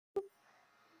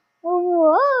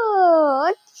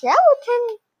Whoa, क्या होता है?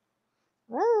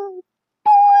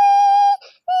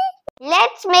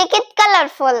 Let's make it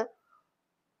colorful.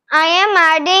 I am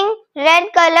adding red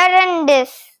color in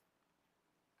this.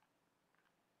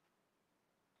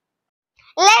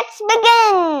 Let's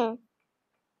begin.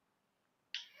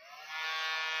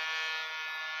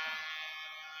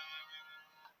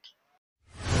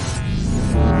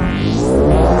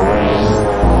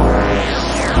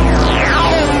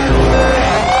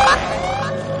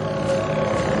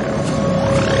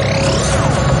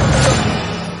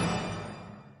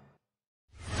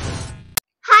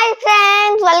 Hi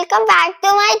friends, welcome back to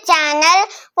my channel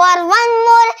for one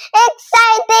more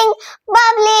exciting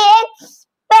bubbly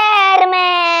experiment.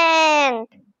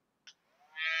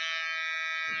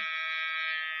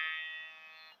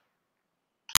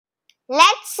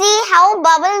 Let's see how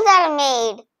bubbles are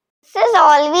made. This is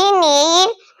all we need.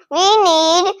 We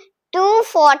need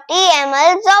 240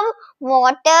 ml of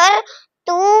water,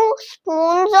 2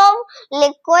 spoons of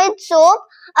liquid soap,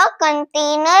 a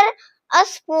container, a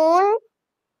spoon.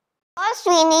 First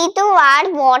we need to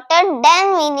add water,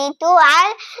 then we need to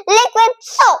add liquid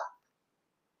soap.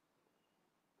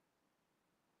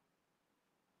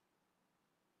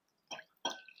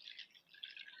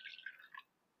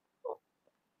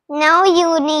 Now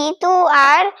you need to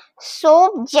add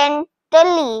soap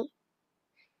gently.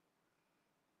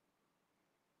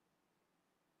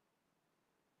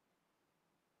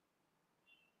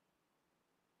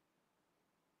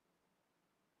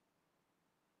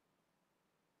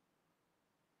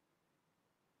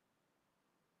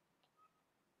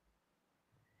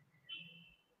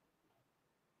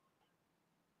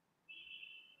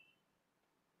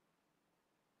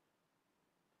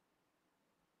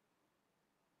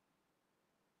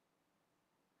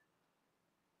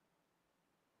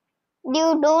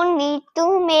 You don't need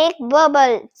to make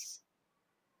bubbles.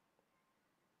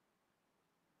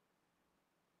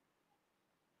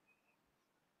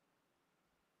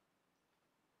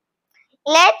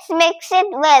 Let's mix it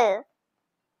well.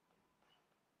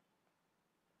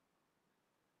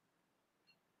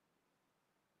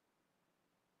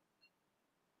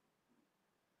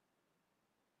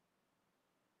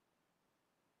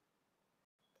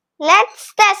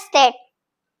 Let's test it.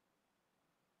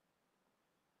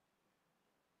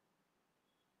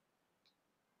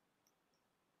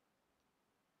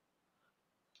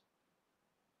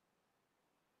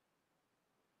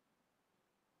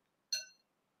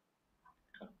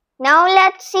 Now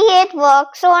let's see it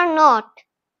works or not.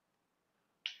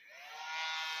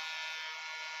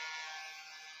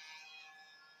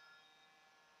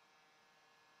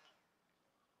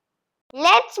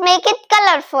 Let's make it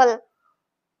colorful.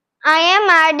 I am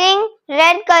adding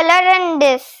red color in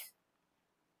this.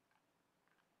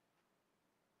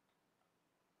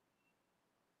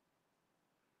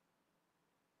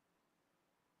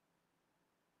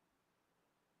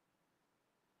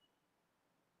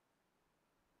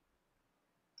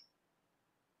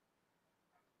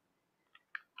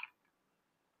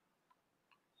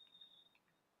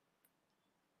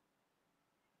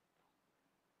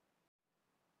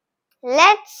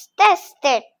 Let's test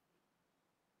it.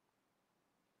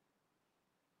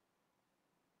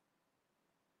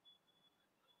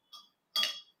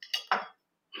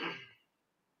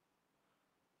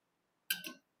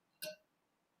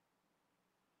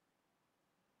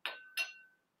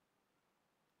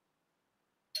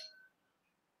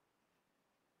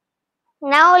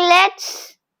 Now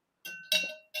let's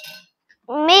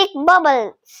make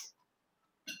bubbles.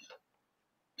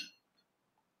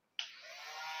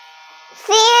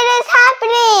 See, it is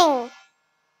happening.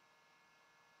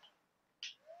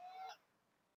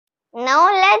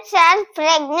 Now let's add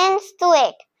fragrance to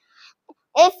it.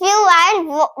 If you add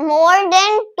more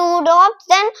than 2 drops,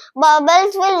 then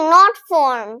bubbles will not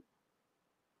form.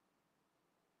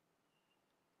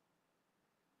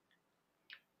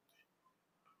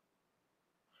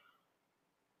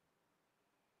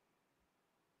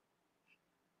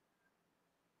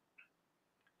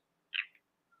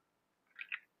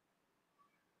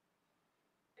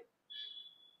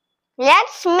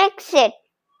 Let's mix it.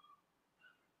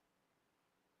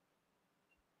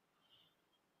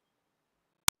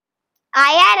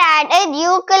 I had added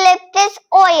eucalyptus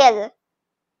oil.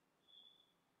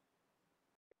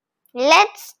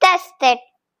 Let's test it.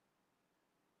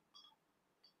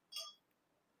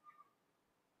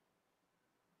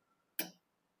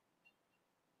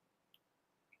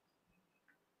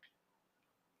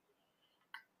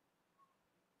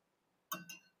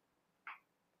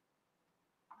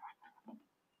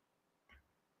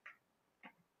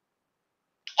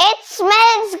 It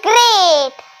smells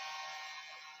great.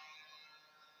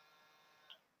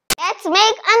 Let's make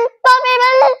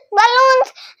unpoppable balloons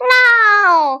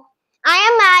now. I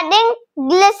am adding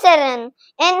glycerin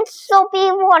in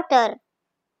soapy water.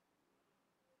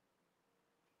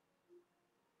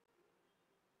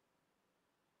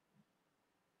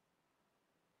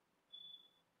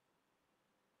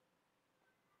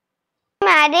 I am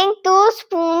adding 2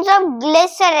 spoons of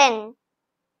glycerin.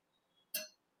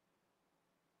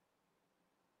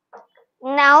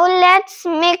 Now let's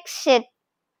mix it.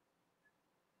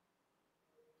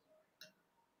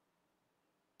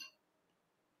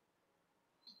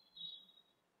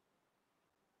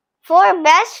 For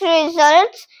best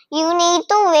results, you need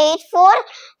to wait for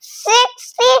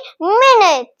 60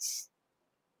 minutes.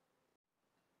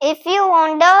 If you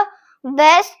want the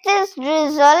best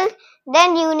result,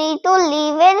 then you need to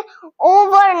leave it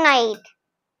overnight.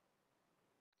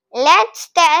 Let's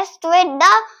test with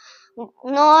the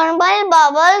normal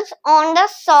bubbles on the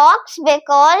socks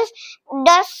because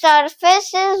the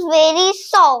surface is very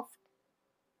soft.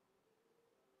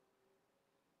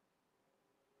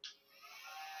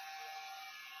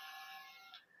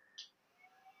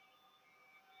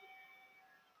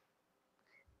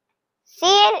 See,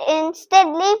 it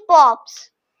instantly pops.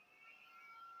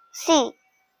 See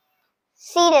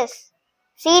this.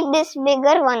 See this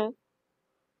bigger one.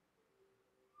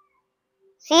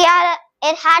 See,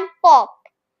 it had popped.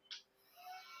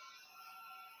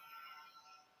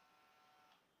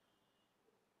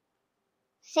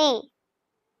 See,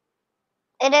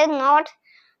 it is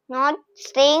not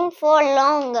staying for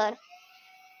longer.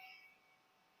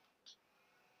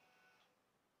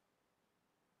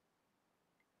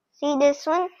 See this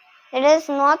one? It is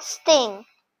not staying.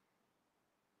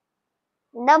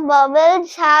 The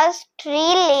bubbles has 3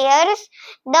 layers.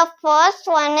 The first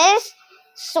one is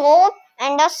soap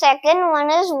and the second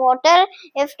one is water.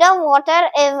 If the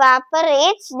water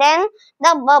evaporates, then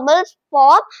the bubbles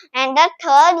pop, and the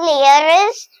third layer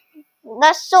is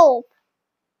the soap.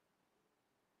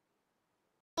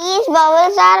 These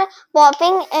bubbles are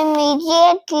popping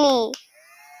immediately.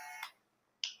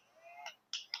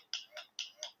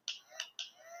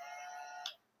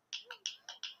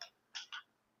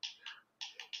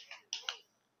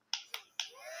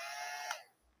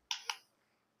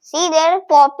 See, they're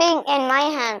popping in my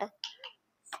hand.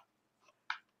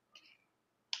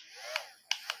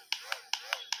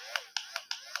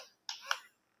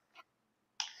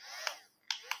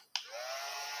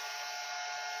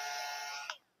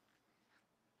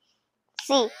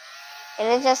 See, it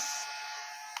is just...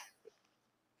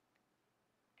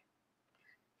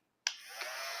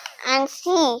 And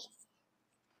see,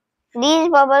 these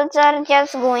bubbles are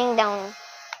just going down.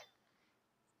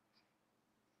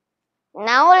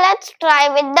 Now let's try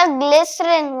with the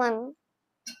glycerin one.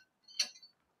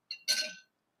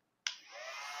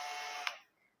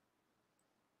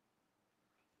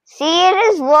 See, it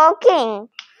is working.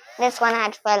 This one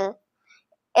had fell.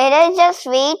 It is just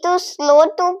way too slow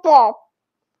to pop.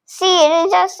 See, it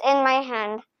is just in my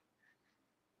hand.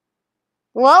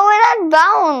 Whoa, it had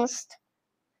bounced.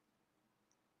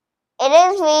 It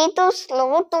is way too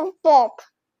slow to pop.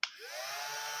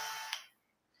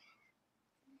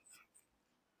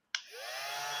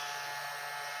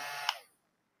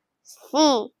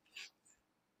 See,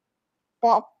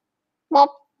 pop,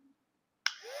 pop.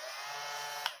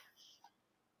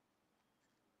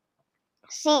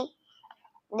 See,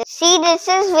 this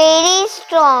is very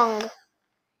strong.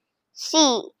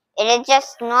 See, it is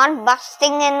just not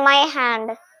busting in my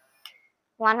hand.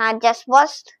 One had just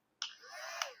burst.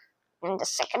 And the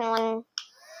second one.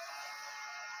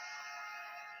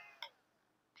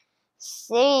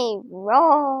 See,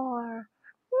 roar.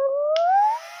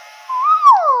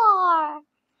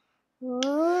 Roar. Roar.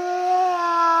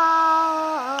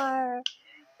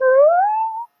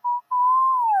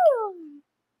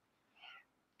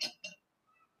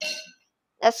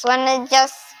 This one is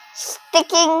just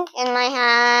sticking in my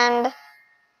hand.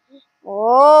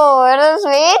 Whoa, it is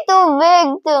way too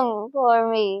big for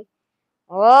me.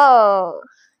 Whoa.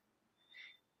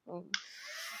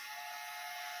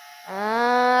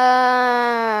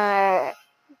 Ah.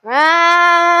 Ah.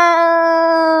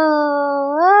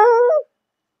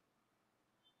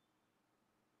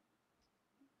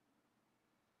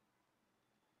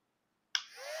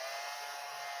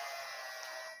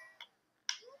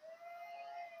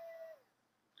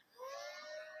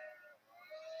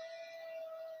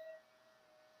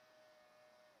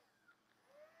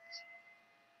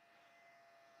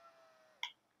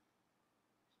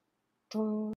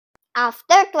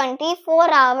 After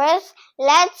 24 hours,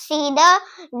 let's see the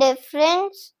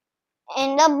difference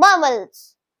in the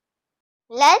bubbles.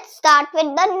 Let's start with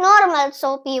the normal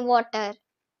soapy water.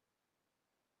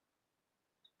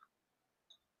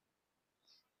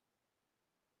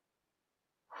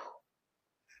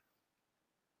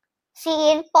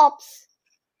 See it pops.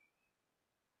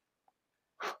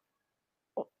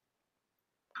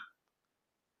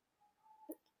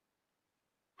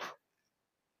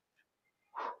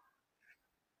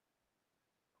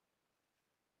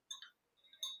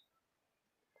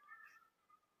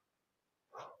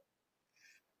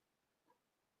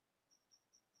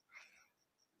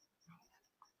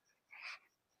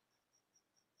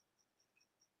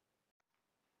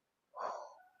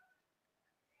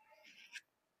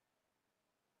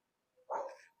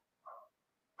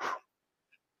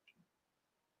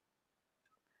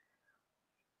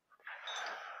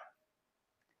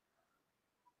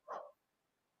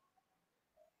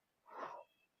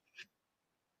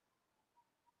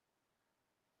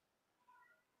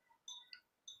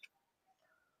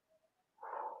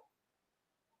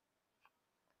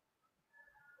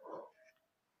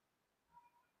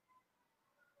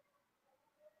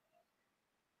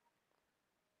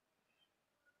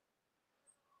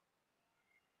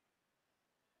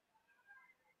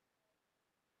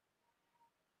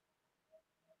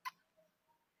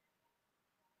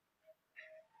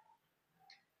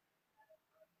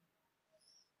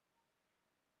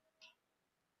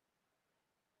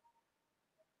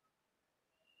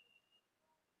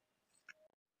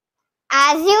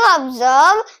 As you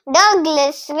observe, the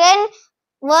glycerin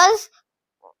was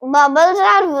bubbles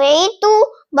are way too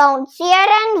bouncier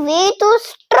and way too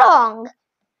strong.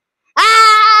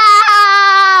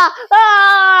 Ah!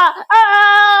 Ah! Ah!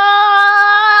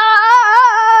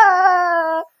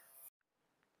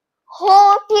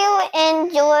 Hope you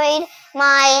enjoyed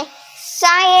my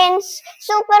science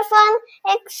super fun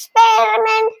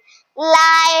experiment.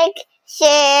 Like,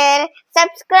 share,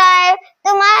 subscribe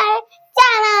to my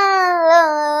channel.